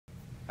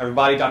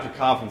Everybody, Dr.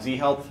 Cobb from Z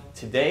Health.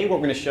 Today what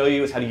we're going to show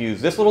you is how to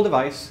use this little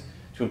device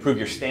to improve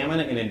your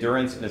stamina and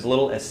endurance in as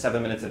little as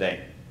 7 minutes a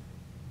day.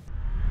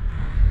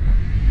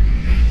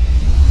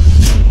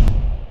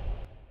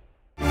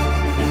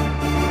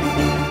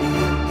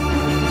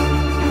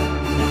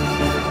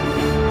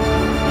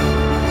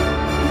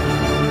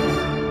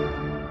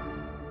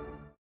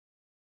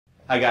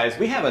 Hi guys,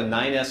 we have a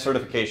 9S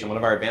certification, one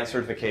of our advanced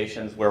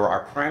certifications, where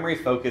our primary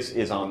focus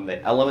is on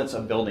the elements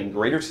of building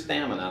greater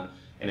stamina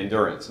and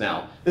endurance.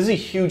 Now, this is a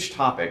huge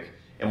topic,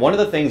 and one of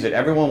the things that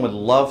everyone would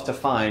love to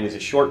find is a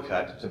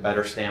shortcut to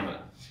better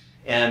stamina.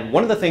 And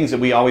one of the things that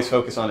we always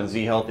focus on in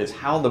Z Health is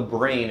how the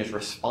brain is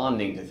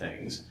responding to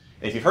things.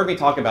 And if you've heard me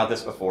talk about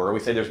this before, we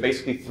say there's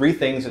basically 3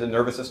 things that the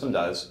nervous system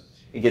does.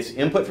 It gets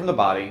input from the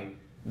body,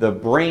 the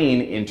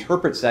brain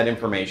interprets that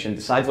information,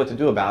 decides what to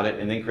do about it,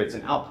 and then creates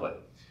an output.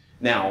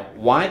 Now,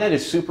 why that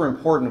is super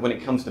important when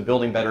it comes to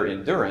building better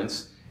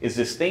endurance is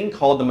this thing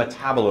called the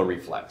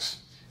metaboloreflex.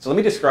 So let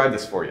me describe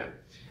this for you.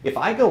 If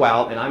I go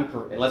out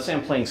and let's say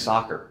I'm playing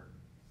soccer,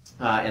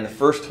 and the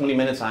first 20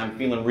 minutes I'm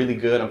feeling really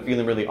good, I'm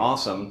feeling really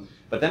awesome,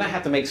 but then I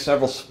have to make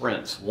several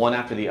sprints, one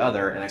after the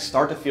other, and I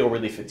start to feel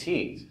really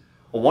fatigued.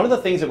 Well, one of the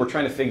things that we're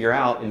trying to figure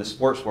out in the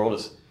sports world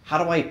is how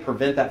do I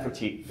prevent that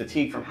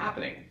fatigue from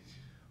happening?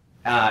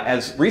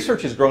 As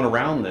research has grown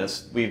around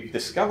this, we've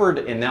discovered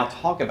and now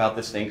talk about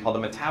this thing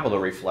called the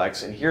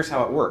metaboloreflex, and here's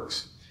how it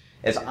works.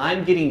 As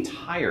I'm getting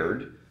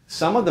tired,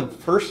 some of the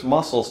first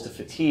muscles to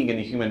fatigue in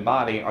the human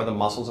body are the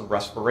muscles of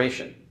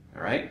respiration.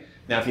 All right?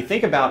 Now, if you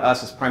think about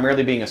us as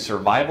primarily being a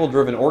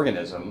survival-driven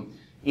organism,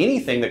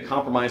 anything that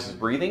compromises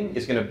breathing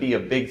is going to be a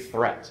big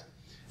threat.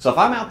 So if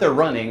I'm out there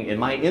running and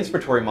my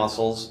inspiratory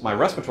muscles, my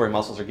respiratory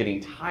muscles are getting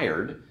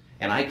tired,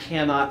 and I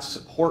cannot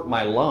support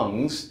my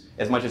lungs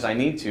as much as I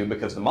need to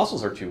because the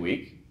muscles are too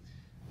weak,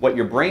 what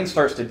your brain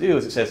starts to do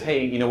is it says,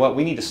 hey, you know what,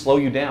 we need to slow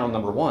you down,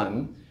 number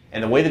one.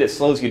 And the way that it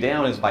slows you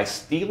down is by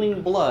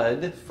stealing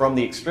blood from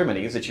the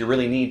extremities that you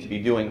really need to be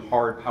doing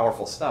hard,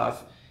 powerful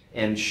stuff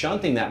and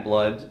shunting that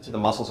blood to the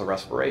muscles of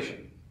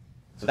respiration.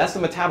 So that's the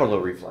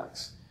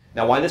metaboloreflex.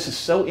 Now, why this is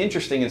so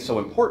interesting and so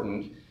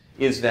important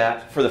is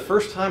that for the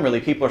first time,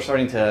 really, people are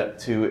starting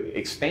to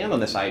expand on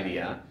this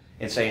idea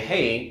and say,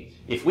 hey,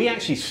 if we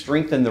actually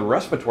strengthen the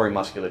respiratory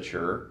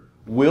musculature,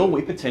 will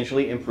we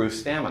potentially improve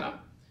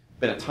stamina?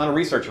 Been a ton of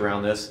research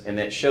around this, and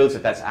it shows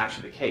that that's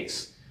actually the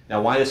case.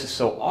 Now, why this is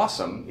so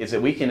awesome is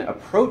that we can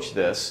approach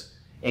this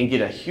and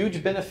get a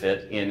huge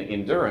benefit in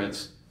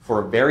endurance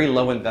for a very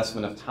low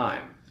investment of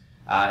time.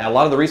 And a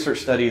lot of the research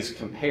studies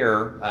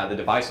compare the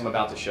device I'm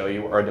about to show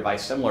you, or a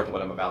device similar to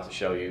what I'm about to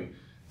show you,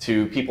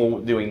 to people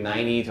doing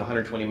 90 to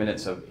 120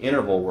 minutes of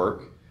interval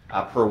work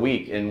per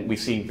week, and we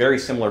see very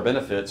similar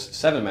benefits,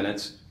 7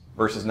 minutes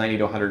versus 90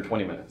 to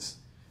 120 minutes.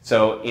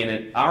 So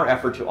in our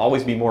effort to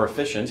always be more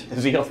efficient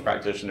as health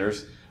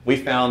practitioners, we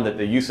found that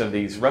the use of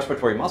these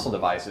respiratory muscle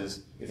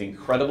devices is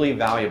incredibly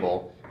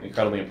valuable and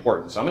incredibly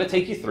important. So I'm going to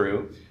take you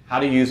through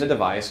how to use a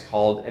device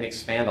called an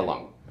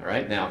expand-a-lung. All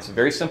right? Now, it's a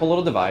very simple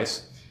little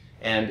device,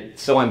 and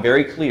so I'm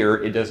very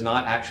clear, it does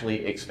not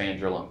actually expand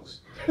your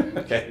lungs.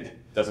 Okay?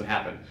 It doesn't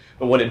happen.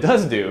 But what it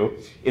does do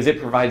is it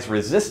provides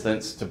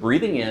resistance to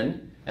breathing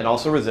in and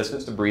also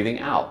resistance to breathing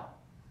out.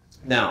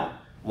 Now,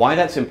 why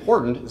that's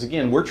important is,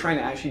 again, we're trying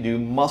to actually do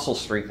muscle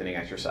strengthening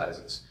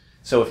exercises.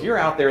 So if you're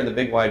out there in the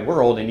big wide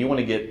world and you want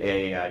to get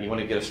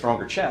a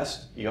stronger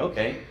chest, you go,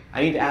 okay,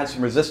 I need to add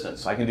some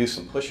resistance. So I can do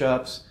some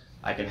push-ups.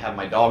 I can have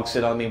my dog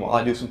sit on me while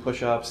I do some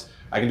push-ups.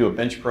 I can do a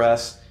bench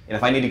press. And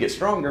if I need to get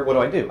stronger,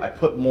 what do? I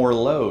put more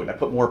load. I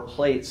put more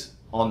plates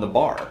on the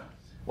bar.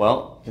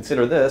 Well,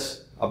 consider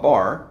this a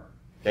bar,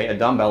 okay, a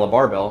dumbbell, a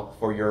barbell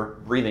for your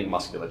breathing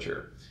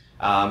musculature.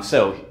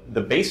 So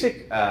the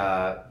basic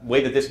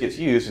way that this gets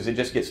used is it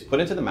just gets put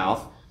into the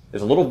mouth.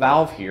 There's a little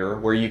valve here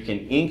where you can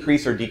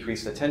increase or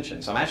decrease the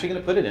tension. So I'm actually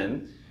going to put it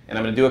in, and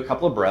I'm going to do a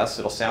couple of breaths.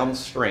 It'll sound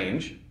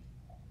strange.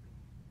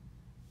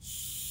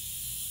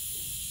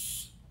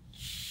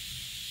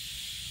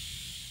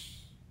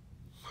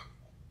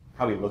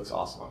 Probably looks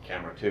awesome on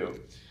camera too.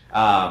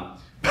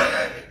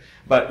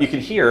 But you can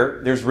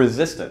hear there's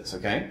resistance,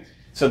 okay?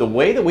 So the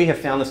way that we have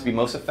found this to be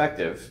most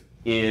effective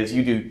is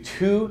you do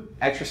 2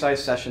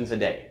 exercise sessions a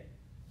day.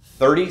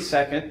 30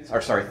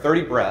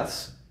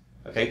 breaths,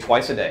 okay,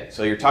 twice a day.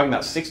 So you're talking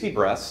about 60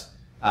 breaths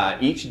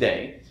each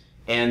day.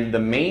 And the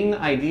main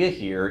idea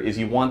here is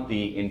you want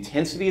the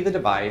intensity of the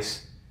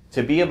device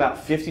to be about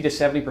 50 to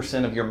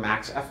 70% of your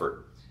max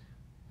effort.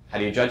 How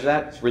do you judge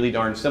that? It's really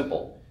darn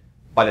simple.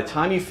 By the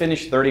time you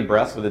finish 30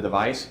 breaths with the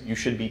device, you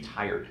should be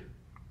tired.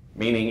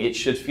 Meaning it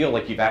should feel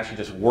like you've actually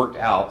just worked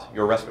out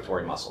your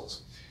respiratory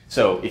muscles.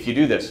 So if you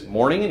do this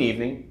morning and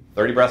evening,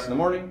 30 breaths in the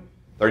morning,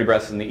 30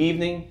 breaths in the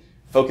evening,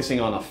 focusing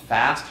on a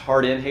fast,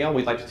 hard inhale,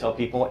 we'd like to tell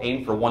people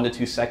aim for 1 to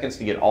 2 seconds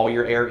to get all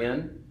your air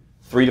in,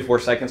 3 to 4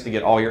 seconds to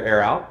get all your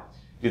air out.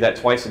 Do that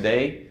twice a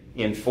day.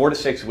 In 4 to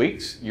 6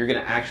 weeks, you're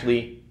going to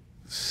actually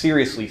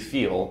seriously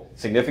feel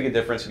significant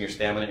difference in your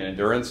stamina and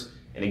endurance.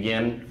 And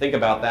again, think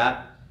about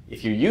that.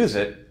 If you use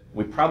it,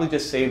 we probably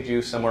just saved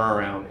you somewhere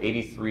around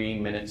 83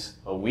 minutes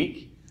a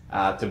week.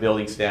 to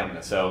building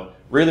stamina. So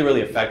really,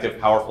 really effective,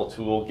 powerful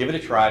tool. Give it a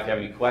try. If you have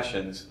any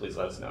questions, please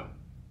let us know.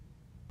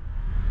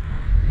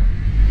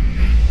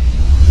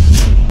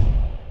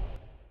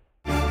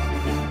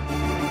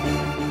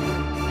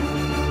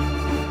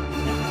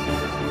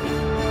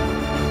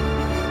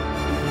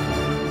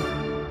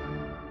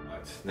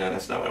 No,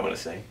 that's not what I want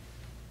to say.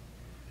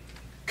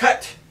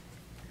 Cut!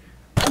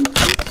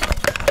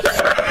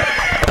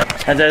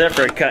 How's that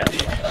for a cut?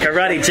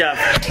 Karate chop.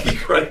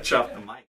 Karate chop.